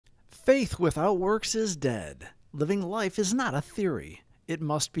Faith without works is dead. Living life is not a theory. It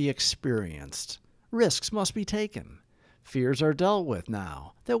must be experienced. Risks must be taken. Fears are dealt with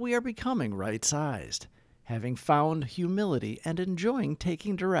now that we are becoming right-sized, having found humility and enjoying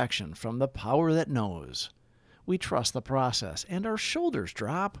taking direction from the power that knows. We trust the process and our shoulders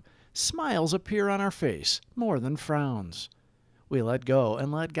drop. Smiles appear on our face more than frowns. We let go and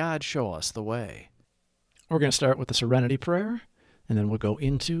let God show us the way. We're going to start with the Serenity Prayer, and then we'll go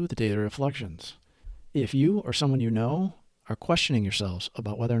into the daily reflections. If you or someone you know are questioning yourselves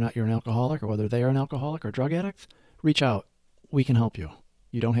about whether or not you're an alcoholic or whether they are an alcoholic or drug addict, reach out. We can help you.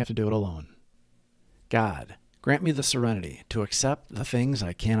 You don't have to do it alone. God, grant me the serenity to accept the things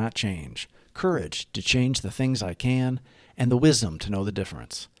I cannot change, courage to change the things I can, and the wisdom to know the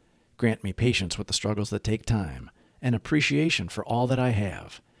difference. Grant me patience with the struggles that take time, and appreciation for all that I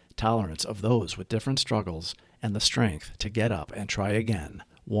have, tolerance of those with different struggles, and the strength to get up and try again,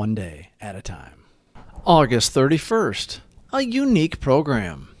 one day at a time. August 31st, a unique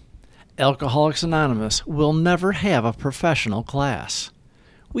program. Alcoholics Anonymous will never have a professional class.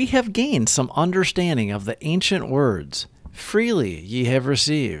 We have gained some understanding of the ancient words, freely ye have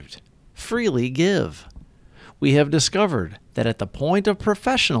received, freely give. We have discovered that at the point of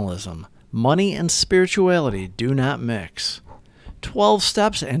professionalism, money and spirituality do not mix. 12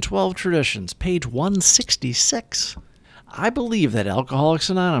 Steps and 12 Traditions, page 166. I believe that Alcoholics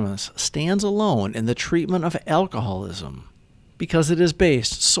Anonymous stands alone in the treatment of alcoholism because it is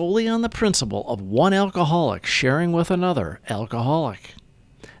based solely on the principle of one alcoholic sharing with another alcoholic.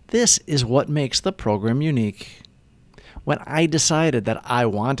 This is what makes the program unique. When I decided that I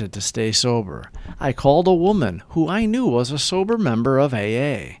wanted to stay sober, I called a woman who I knew was a sober member of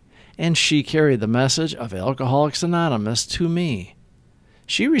AA, and she carried the message of Alcoholics Anonymous to me.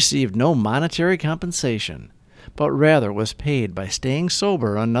 She received no monetary compensation, but rather was paid by staying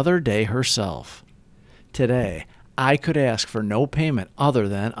sober another day herself. Today, I could ask for no payment other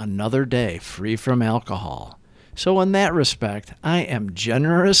than another day free from alcohol. So in that respect, I am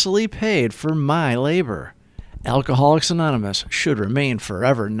generously paid for my labor. Alcoholics Anonymous should remain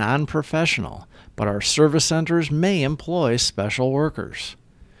forever non-professional, but our service centers may employ special workers.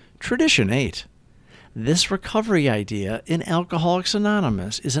 Tradition 8. This recovery idea in Alcoholics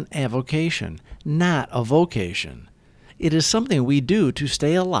Anonymous is an avocation, not a vocation. It is something we do to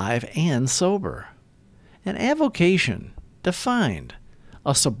stay alive and sober. An avocation, defined,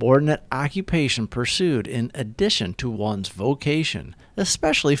 a subordinate occupation pursued in addition to one's vocation,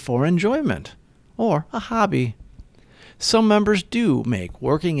 especially for enjoyment, or a hobby. Some members do make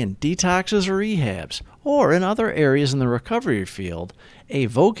working in detoxes or rehabs, or in other areas in the recovery field, a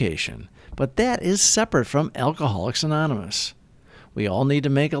vocation, but that is separate from Alcoholics Anonymous. We all need to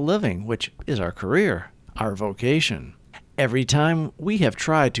make a living, which is our career, our vocation. Every time we have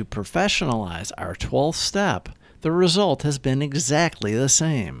tried to professionalize our 12th step, the result has been exactly the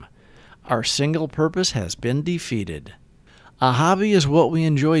same. Our single purpose has been defeated. A hobby is what we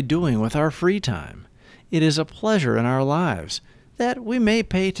enjoy doing with our free time. It is a pleasure in our lives that we may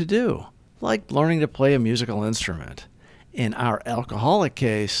pay to do, like learning to play a musical instrument. In our alcoholic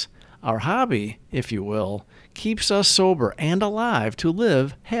case, our hobby, if you will, keeps us sober and alive to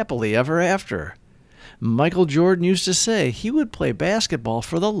live happily ever after. Michael Jordan used to say he would play basketball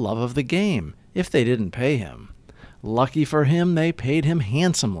for the love of the game if they didn't pay him. Lucky for him, they paid him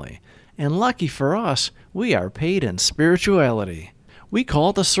handsomely, and lucky for us, we are paid in spirituality. We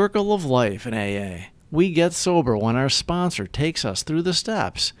call it the circle of life in AA. We get sober when our sponsor takes us through the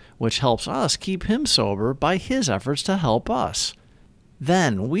steps, which helps us keep him sober by his efforts to help us.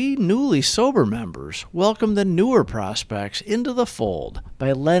 Then we newly sober members welcome the newer prospects into the fold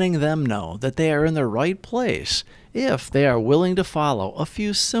by letting them know that they are in the right place if they are willing to follow a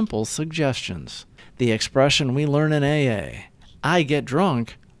few simple suggestions. The expression we learn in AA, I get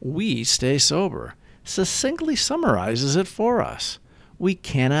drunk, we stay sober, succinctly summarizes it for us. We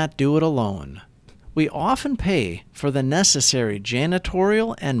cannot do it alone. We often pay for the necessary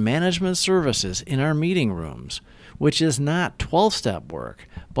janitorial and management services in our meeting rooms, which is not 12-step work,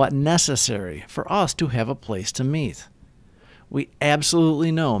 but necessary for us to have a place to meet. We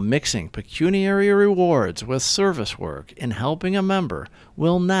absolutely know mixing pecuniary rewards with service work in helping a member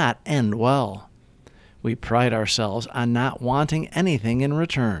will not end well. We pride ourselves on not wanting anything in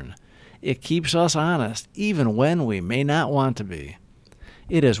return. It keeps us honest even when we may not want to be.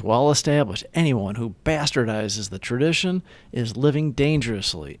 It is well established anyone who bastardizes the tradition is living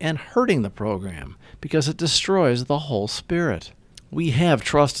dangerously and hurting the program because it destroys the whole spirit. We have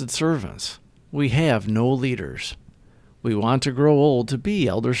trusted servants. We have no leaders. We want to grow old to be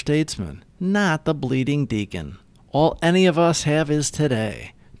elder statesmen, not the bleeding deacon. All any of us have is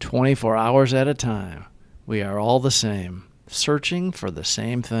today, 24 hours at a time. We are all the same, searching for the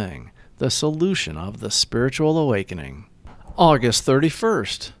same thing, the solution of the spiritual awakening. August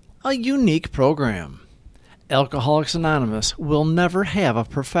 31st, a unique program. Alcoholics Anonymous will never have a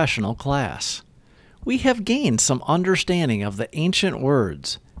professional class. We have gained some understanding of the ancient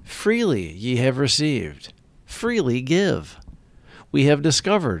words, freely ye have received, freely give. We have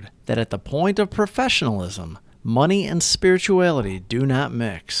discovered that at the point of professionalism, money and spirituality do not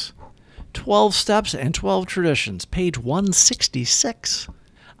mix. 12 Steps and 12 Traditions, page 166.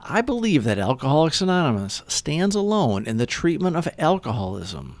 I believe that Alcoholics Anonymous stands alone in the treatment of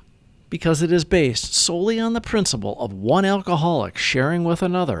alcoholism because it is based solely on the principle of one alcoholic sharing with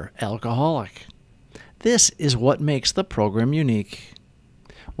another alcoholic. This is what makes the program unique.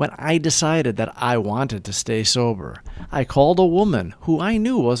 When I decided that I wanted to stay sober, I called a woman who I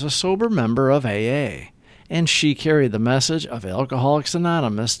knew was a sober member of AA, and she carried the message of Alcoholics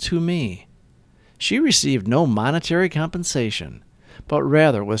Anonymous to me. She received no monetary compensation, but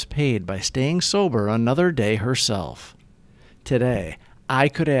rather was paid by staying sober another day herself. Today, I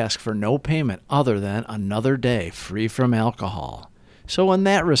could ask for no payment other than another day free from alcohol. So in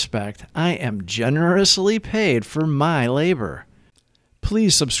that respect, I am generously paid for my labor.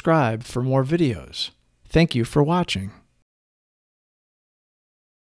 Please subscribe for more videos. Thank you for watching.